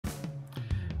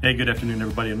Hey, good afternoon,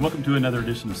 everybody, and welcome to another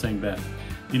edition of Saying Bet.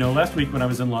 You know, last week when I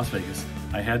was in Las Vegas,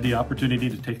 I had the opportunity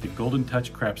to take the Golden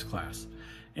Touch Craps class.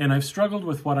 And I've struggled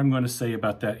with what I'm going to say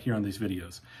about that here on these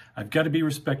videos. I've got to be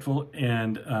respectful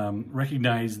and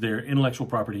recognize their intellectual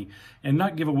property and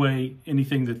not give away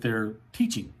anything that they're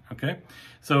teaching, okay?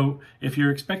 So if you're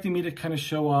expecting me to kind of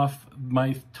show off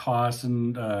my toss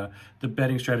and the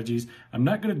betting strategies, I'm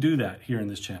not going to do that here in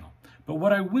this channel. But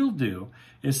what I will do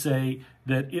is say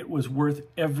that it was worth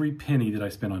every penny that I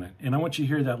spent on it. And I want you to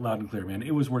hear that loud and clear, man.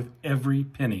 It was worth every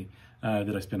penny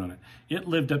that I spent on it. It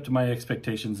lived up to my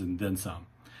expectations and then some.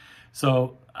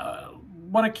 So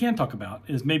what I can talk about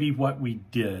is maybe what we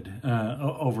did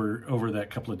over that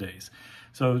couple of days.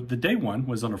 So the day one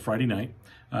was on a Friday night.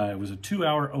 It was a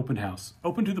 2-hour open house,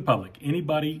 open to the public.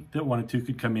 Anybody that wanted to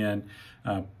could come in,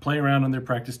 play around on their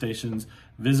practice stations,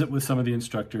 visit with some of the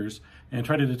instructors, and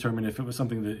try to determine if it was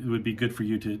something that would be good for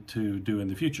you to do in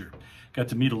the future. Got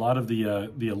to meet a lot of the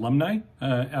alumni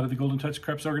out of the Golden Touch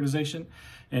Craps organization,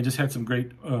 and just had some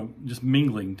great just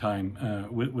mingling time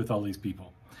with all these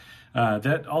people.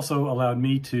 That also allowed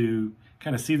me to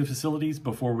kind of see the facilities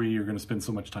before we are going to spend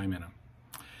so much time in them.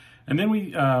 And then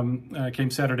we came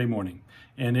Saturday morning,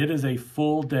 and it is a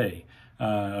full day,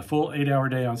 a full 8-hour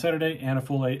day on Saturday and a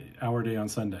full 8-hour day on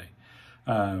Sunday.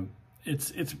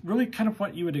 It's really kind of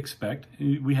what you would expect.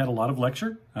 We had a lot of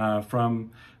lecture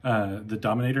from the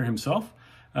Dominator himself,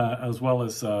 as well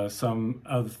as some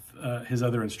of his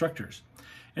other instructors.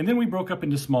 And then we broke up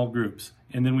into small groups,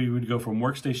 and then we would go from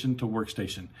workstation to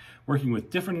workstation, working with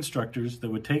different instructors that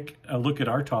would take a look at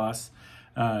our toss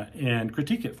and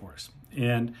critique it for us.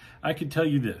 And I could tell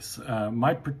you this,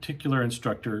 my particular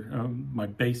instructor, my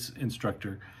base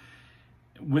instructor,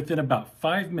 within about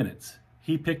 5 minutes,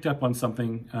 he picked up on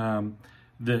something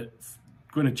that's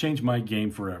going to change my game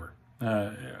forever.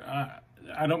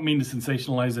 I don't mean to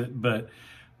sensationalize it, but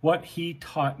what he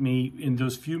taught me in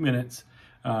those few minutes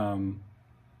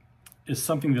is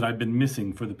something that I've been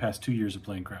missing for the past 2 years of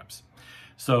playing craps.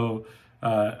 So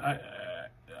I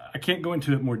can't go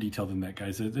into it more detail than that,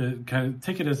 guys. Kind of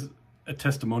take it as a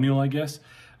testimonial, I guess,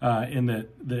 in that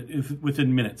if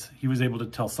within minutes he was able to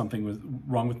tell something was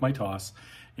wrong with my toss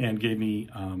and gave me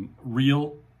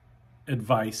real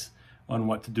advice on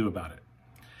what to do about it.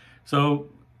 So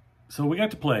we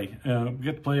got to play. We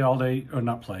got to play all day, or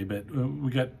not play, but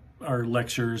we got our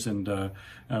lectures, and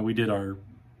we did our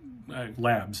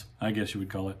labs, I guess you would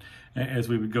call it, as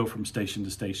we would go from station to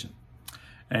station.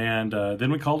 And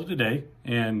then we called it a day,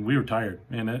 and we were tired.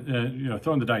 And you know,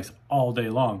 throwing the dice all day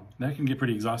long, that can get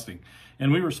pretty exhausting.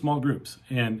 And we were small groups,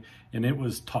 and it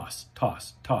was toss,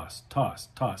 toss, toss, toss,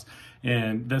 toss.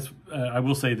 And that's I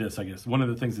will say this, I guess, one of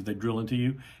the things that they drill into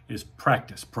you is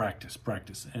practice, practice,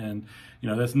 practice. And you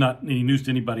know, that's not any news to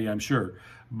anybody, I'm sure.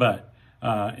 But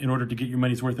in order to get your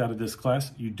money's worth out of this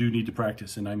class, you do need to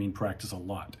practice, and I mean practice a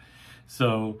lot.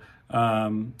 So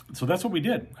so that's what we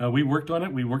did. We worked on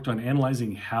it. We worked on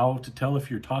analyzing how to tell if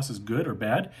your toss is good or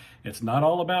bad. It's not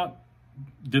all about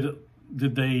did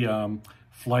they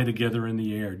fly together in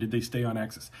the air? Did they stay on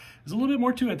axis? There's a little bit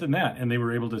more to it than that, and they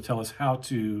were able to tell us how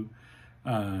to,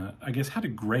 I guess, how to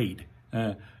grade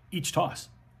each toss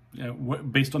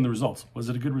based on the results. Was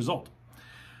it a good result?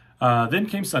 Then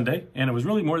came Sunday, and it was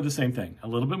really more of the same thing. A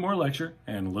little bit more lecture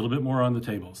and a little bit more on the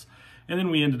tables. And then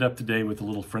we ended up today with a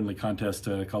little friendly contest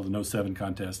called the No 7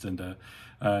 contest, and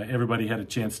everybody had a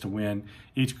chance to win.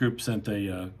 Each group sent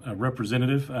a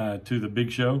representative to the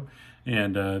big show,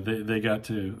 and they got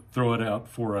to throw it out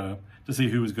for to see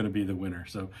who was going to be the winner.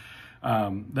 So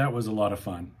that was a lot of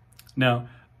fun. Now,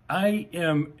 I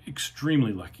am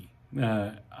extremely lucky.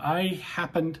 I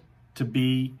happened to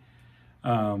be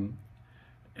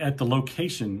at the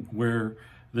location where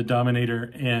the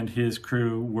Dominator and his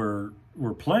crew were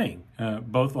playing,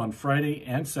 both on Friday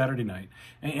and Saturday night,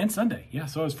 and Sunday. Yeah,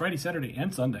 so it was Friday, Saturday,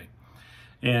 and Sunday.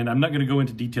 And I'm not going to go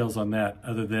into details on that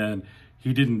other than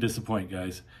he didn't disappoint,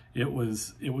 guys. It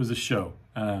was a show.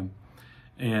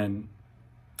 And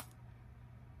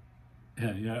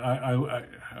yeah,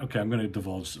 okay, I'm going to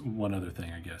divulge one other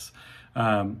thing, I guess.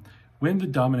 When the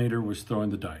Dominator was throwing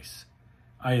the dice,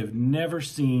 I have never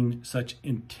seen such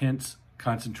intense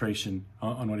concentration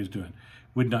on what he's doing.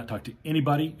 Would not talk to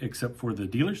anybody except for the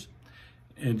dealers,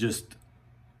 and just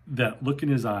that look in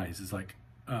his eyes is like,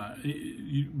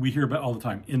 we hear about all the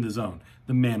time, in the zone.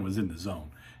 The man was in the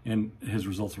zone, and his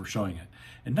results were showing it.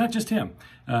 And not just him.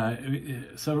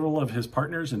 Several of his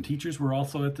partners and teachers were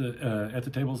also at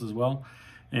the tables as well.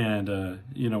 And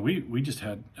you know, we just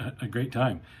had a great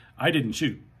time. I didn't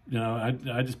shoot. You know,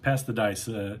 I just passed the dice.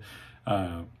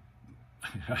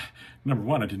 number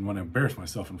one, I didn't want to embarrass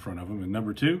myself in front of him. And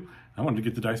number two, I wanted to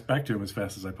get the dice back to him as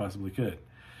fast as I possibly could.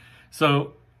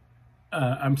 So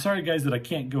I'm sorry, guys, that I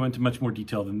can't go into much more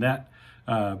detail than that.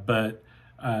 But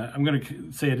I'm going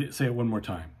to say it one more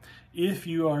time. If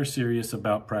you are serious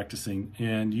about practicing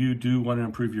and you do want to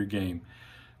improve your game,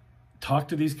 talk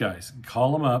to these guys.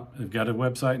 Call them up. They've got a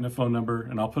website and a phone number,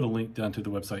 and I'll put a link down to the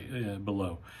website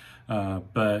below.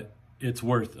 But it's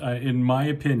worth, in my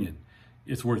opinion,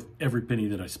 it's worth every penny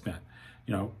that I spent.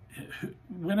 You know,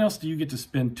 when else do you get to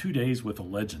spend 2 days with a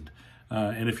legend?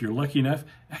 And if you're lucky enough,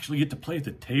 actually get to play at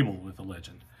the table with a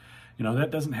legend. You know,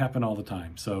 that doesn't happen all the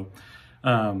time. So,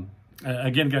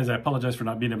 again, guys, I apologize for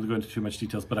not being able to go into too much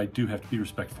details, but I do have to be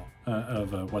respectful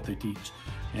of what they teach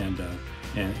and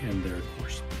their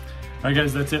course. All right,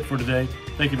 guys, that's it for today.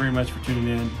 Thank you very much for tuning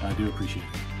in. I do appreciate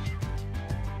it.